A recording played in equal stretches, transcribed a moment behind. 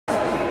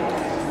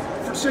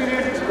St.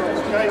 Andrews girls,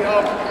 okay?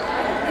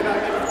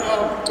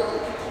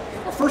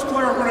 Our first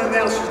player I'm going to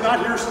announce, she's not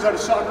here. She's at a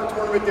soccer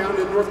tournament down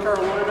in North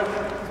Carolina.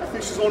 I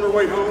think she's on her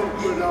way home,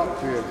 but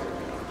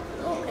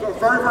a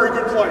very, very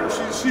good player.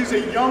 She's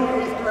a young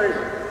 8th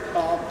grader.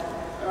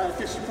 I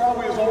think she's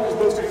probably as old as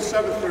most of these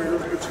 7th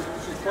graders, but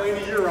she's playing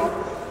a year up.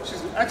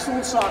 She's an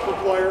excellent soccer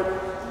player,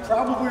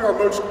 probably our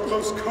most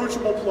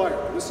coachable player.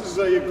 This is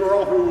a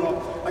girl who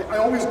I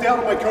always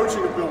doubted my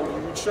coaching ability.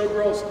 We'd show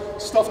girls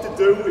stuff to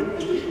do,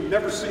 and you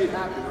never see it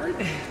happen, right?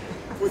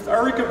 With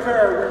Erica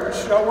Pear, we would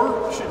show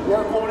her, she'd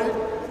work on it,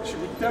 she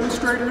would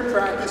demonstrate it in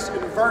practice,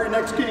 and the very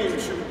next game,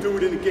 she would do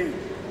it in the game.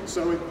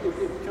 So it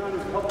kind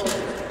of helped us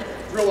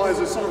realize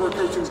that some of our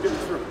coaching is getting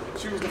through.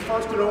 She was the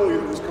first and only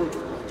that was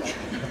coachable.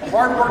 A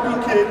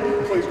hard-working kid,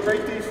 plays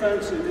great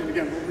defense, and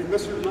again, we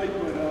miss her tonight,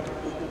 but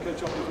we'll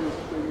catch up with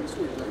her later this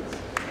week, right?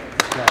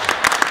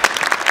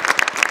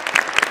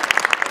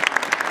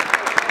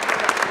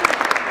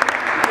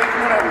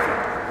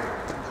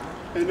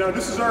 And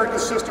this is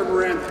Erica's sister,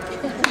 Miranda.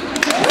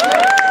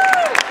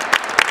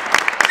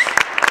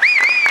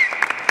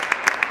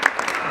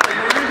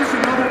 Miranda's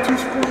another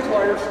 2-sport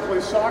player. She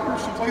plays soccer,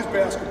 she plays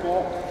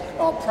basketball.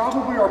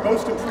 Probably our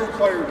most improved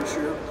player this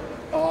year.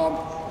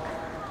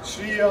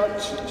 She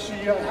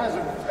has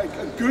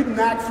a good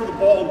knack for the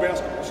ball in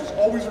basketball. She's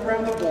always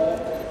around the ball,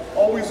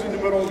 always in the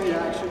middle of the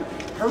action.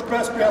 Her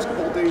best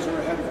basketball days are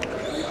ahead of her.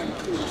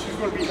 She's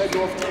going to be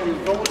heading off to either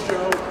Village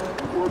Joe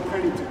or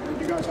Pennington.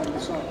 You guys have to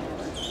decide.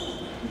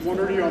 One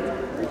or the other.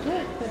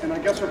 Right? And I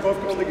guess they're both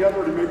going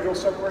together and maybe they'll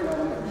separate. I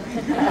don't know.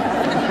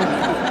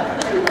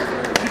 Anyway,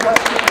 you guys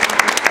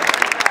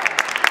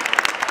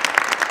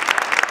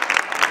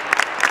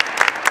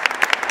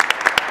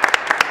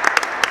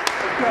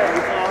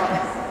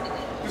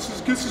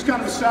this is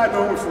kind of a sad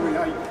moment for me.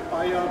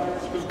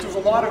 There's a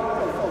lot of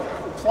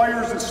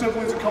players and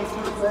siblings that come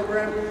through the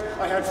program.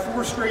 I had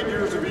 4 straight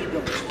years of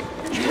e-bills.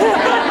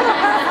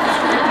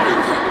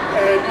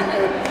 and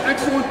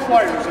excellent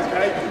players,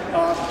 okay?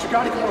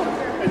 Chagati, come on.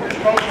 And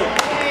both of them.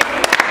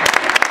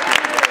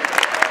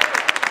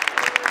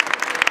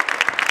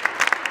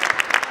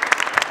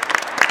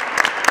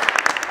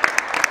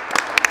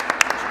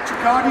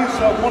 Chagati is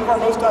one of our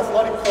most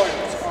athletic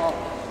players.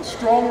 A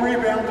strong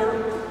rebounder.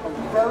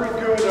 A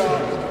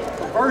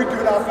very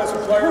good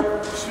offensive player.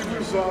 She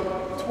was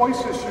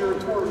twice this year in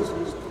tournaments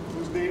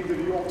was named to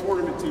the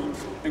all-tournament team,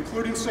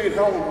 including St.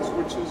 Helens,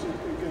 which is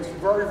against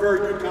very, very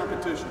good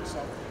competition. So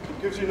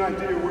it gives you an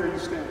idea where you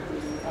stand. You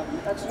have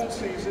an excellent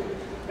season,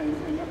 and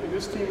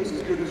this team is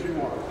as good as you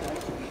are.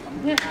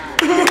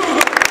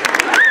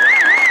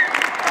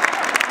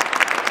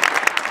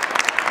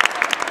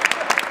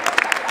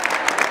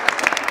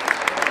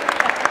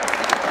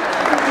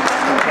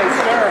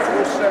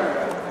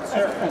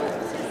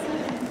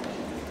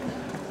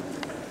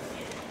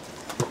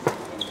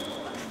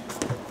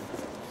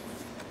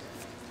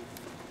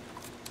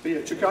 But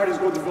yeah, Chikati's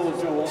going to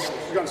Village Joe also.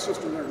 She's got a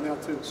sister there now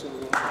too. So.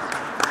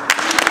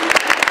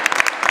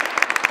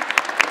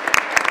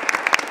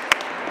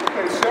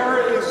 Okay,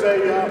 Sarah is a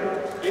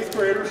 8th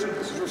grader.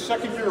 This is her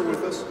 2nd year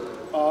with us.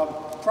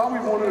 Probably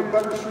one of the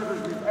better shooters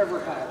we've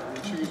ever had. I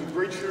mean, she was a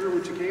great shooter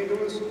when she came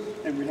to us,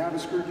 and we haven't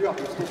screwed you up.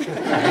 But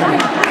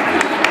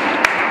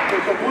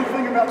the one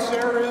thing about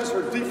Sarah is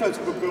her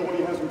defensive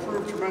ability has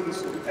improved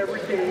tremendously.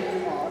 Every game,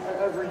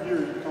 every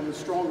year, you become a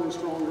stronger and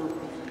stronger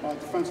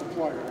defensive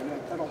player, and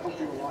that'll help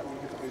you a lot when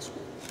you get to high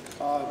school.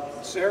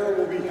 Sarah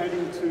will be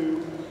heading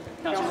to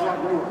Council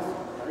Rock North,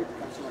 right?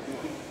 Council Rock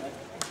North. Right?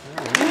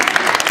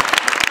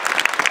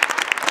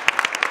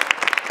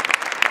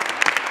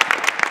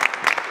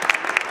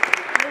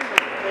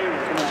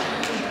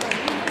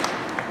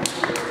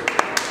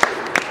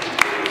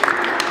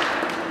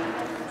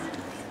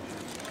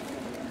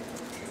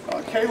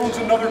 Kaylin's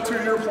another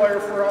 2-year player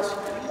for us.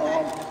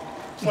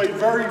 Played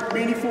very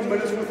meaningful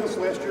minutes with us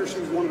last year. She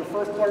was one of the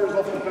first players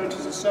off the bench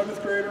as a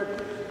 7th grader,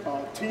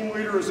 team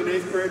leader as an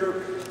 8th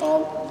grader.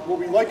 What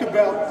we like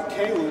about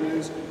Kaylin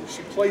is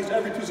she plays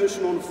every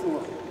position on the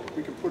floor.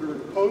 We can put her in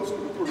the post, we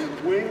can put her in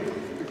the wing,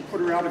 we can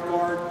put her out at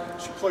guard.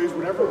 She plays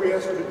whatever we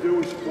ask her to do,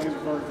 and she plays it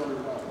very, very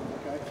well.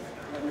 Okay?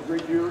 Having a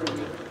great year,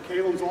 and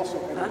Kaylin's also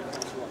heading to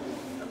Council Rock.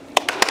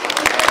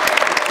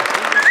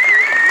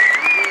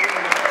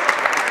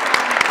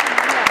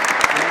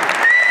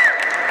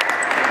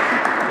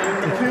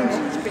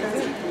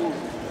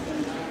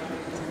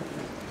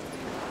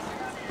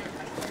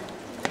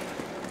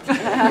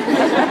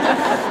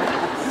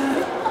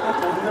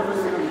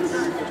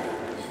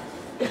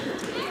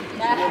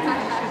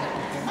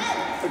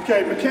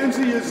 Okay,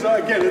 Mackenzie is,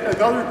 again,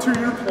 another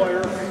 2-year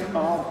player.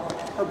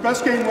 Her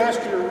best game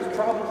last year was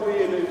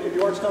probably in the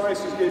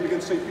Archdiocese game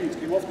against St. Pete's.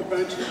 Came off the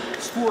bench,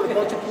 scored a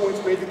bunch of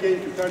points, made the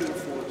game competitive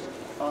for us.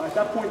 At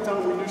that point in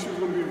time, we knew she was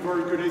going to be a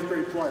very good 8th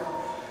grade player.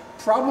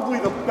 Probably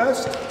the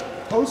best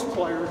post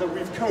player that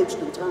we've coached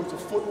in terms of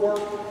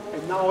footwork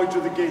and knowledge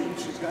of the game.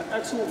 She's got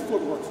excellent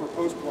footwork for a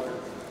post player.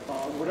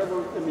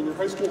 Whatever, I mean, your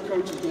high school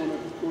coach is going to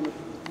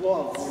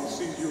love when he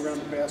sees you around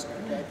the basket,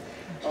 okay?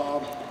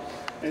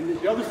 And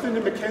the other thing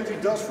that Mackenzie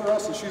does for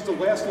us is she's the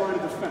last line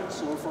of defense.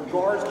 So if our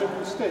guards make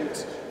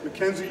mistakes,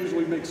 Mackenzie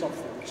usually makes up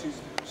for it.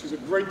 She's a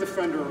great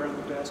defender around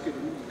the basket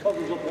and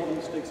covers up all the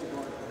mistakes the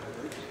guard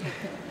makes.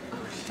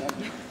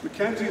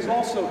 Mackenzie is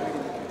also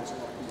hitting the kids.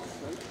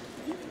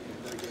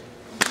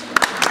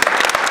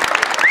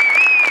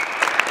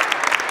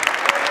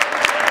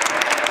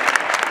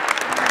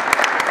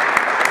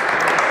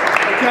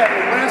 Okay,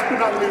 and last but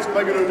not least,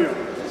 Megan O'Neill.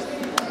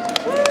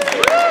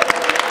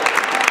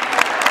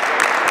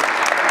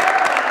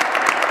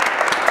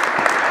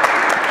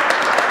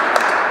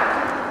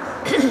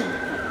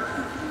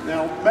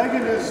 Now,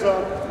 Megan is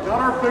not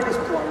our biggest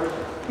player,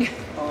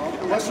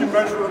 unless you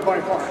measure her by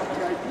heart.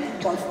 Okay?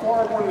 By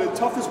far one of the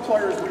toughest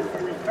players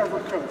we've ever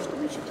coached. I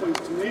mean, she plays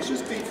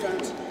tenacious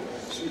defense.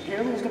 She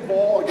handles the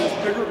ball against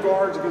bigger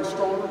guards, against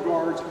stronger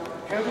guards,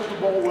 handles the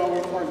ball well,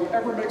 and hardly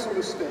ever makes a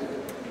mistake.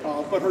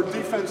 But her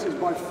defense is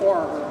by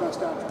far her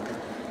best attribute.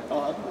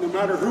 No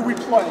matter who we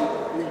play,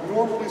 we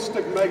normally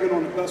stick Megan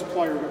on the best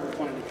player that we're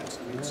playing against.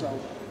 I mean, so,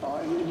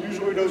 and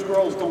usually those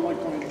girls don't like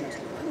playing against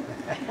her.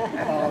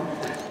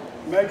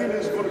 Megan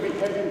is going to be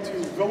heading to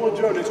Village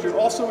O next year,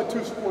 also a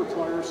two-sport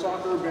player,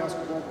 soccer and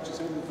basketball, but she's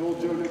heading to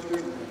Village O next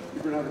year.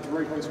 You're going to have a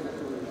great high school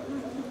career.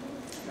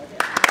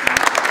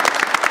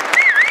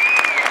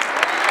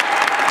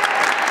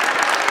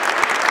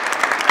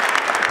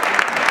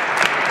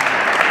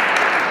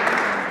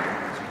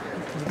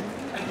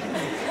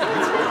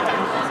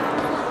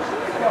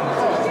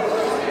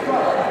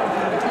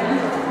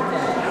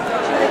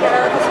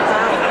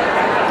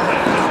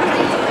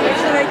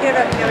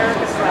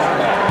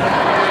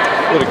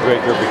 What a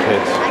great group of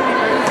kids.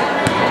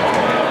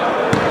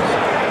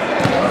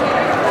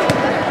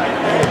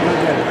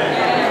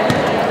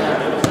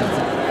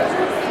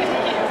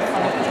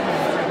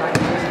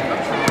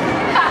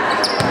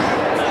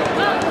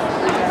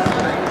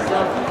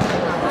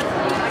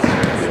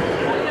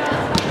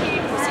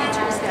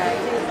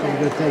 I'm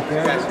going to take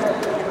care of it.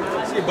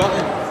 See you,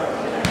 Butler.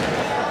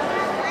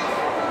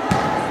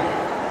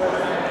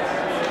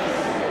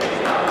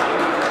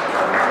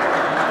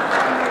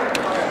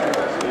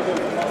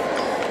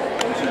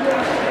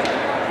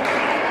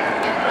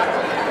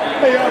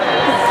 Hey,